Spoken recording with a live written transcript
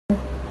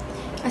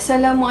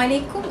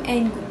Assalamualaikum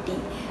and good day.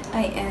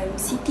 I am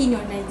Siti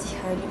Nur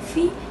Najiha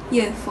Lutfi,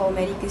 Year 4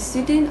 Medical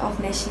Student of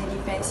National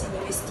Defence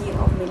University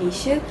of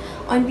Malaysia,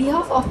 on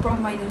behalf of Prof.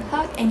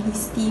 Haque and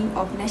his team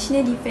of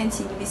National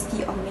Defence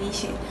University of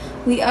Malaysia.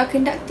 We are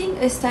conducting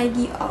a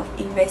study of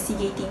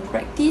investigating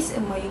practice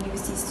among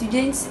university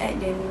students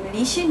at the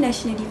Malaysian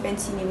National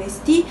Defence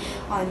University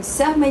on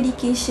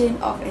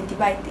self-medication of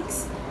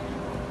antibiotics.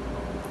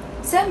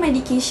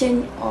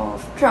 Self-medication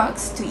of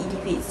drugs to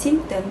alleviate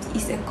symptoms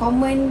is a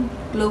common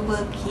global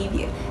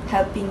behavior,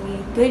 helping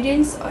relieve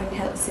burdens on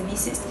health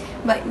services.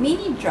 But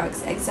many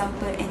drugs,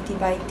 example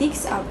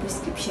antibiotics, are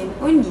prescription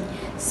only.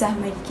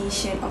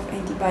 Self-medication of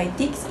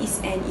antibiotics is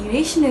an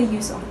irrational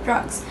use of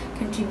drugs,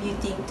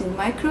 contributing to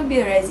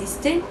microbial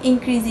resistance,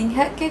 increasing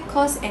healthcare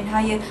costs, and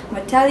higher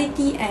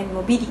mortality and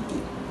morbidity.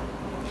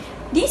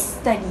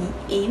 This study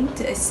aimed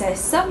to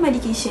assess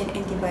self-medication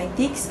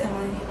antibiotics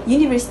among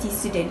university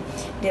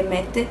students. The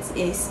methods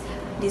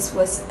this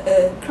was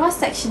a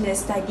cross-sectional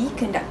study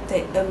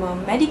conducted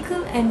among medical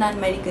and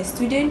non-medical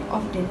students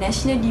of the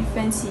National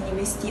Defence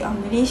University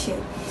of Malaysia.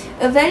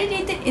 A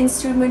validated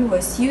instrument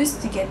was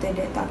used to gather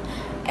data.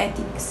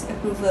 Ethics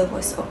approval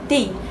was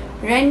obtained.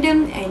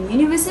 Random and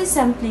universal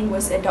sampling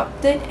was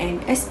adopted,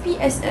 and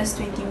SPSS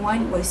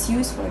 21 was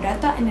used for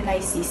data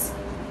analysis.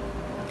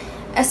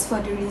 As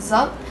for the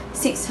result,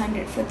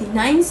 649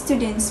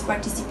 students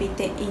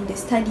participated in the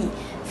study,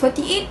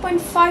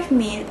 48.5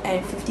 male and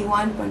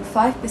 51.5%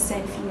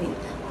 female.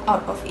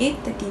 Out of it,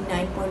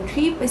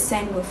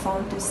 39.3% were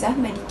found to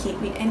self-medicate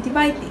with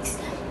antibiotics.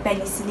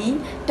 Penicillin,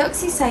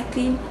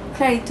 doxycycline,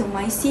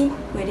 clarithromycin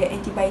were the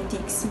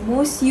antibiotics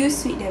most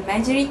used, with the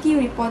majority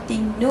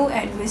reporting no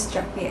adverse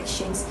drug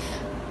reactions.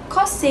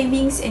 Cost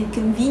savings and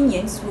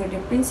convenience were the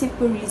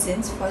principal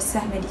reasons for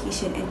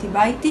self-medication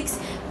antibiotics,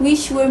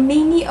 which were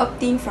mainly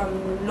obtained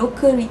from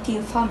local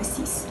retail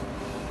pharmacies.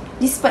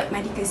 Despite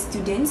medical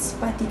students,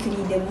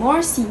 particularly the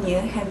more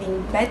senior,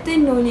 having better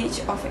knowledge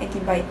of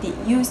antibiotic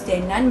use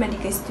than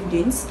non-medical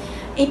students,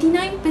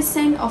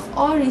 89% of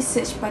all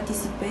research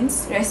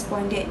participants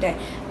responded that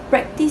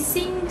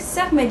practicing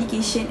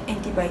self-medication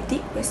antibiotic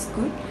was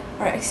good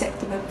or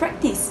acceptable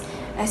practice.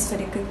 As for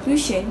the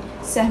conclusion,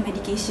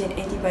 self-medication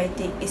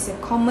antibiotic is a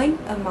common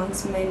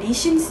amongst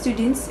Malaysian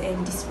students,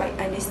 and despite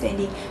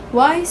understanding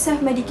why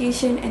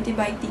self-medication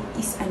antibiotic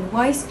is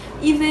unwise,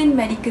 even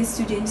medical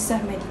students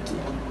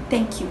self-medicate.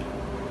 Thank you.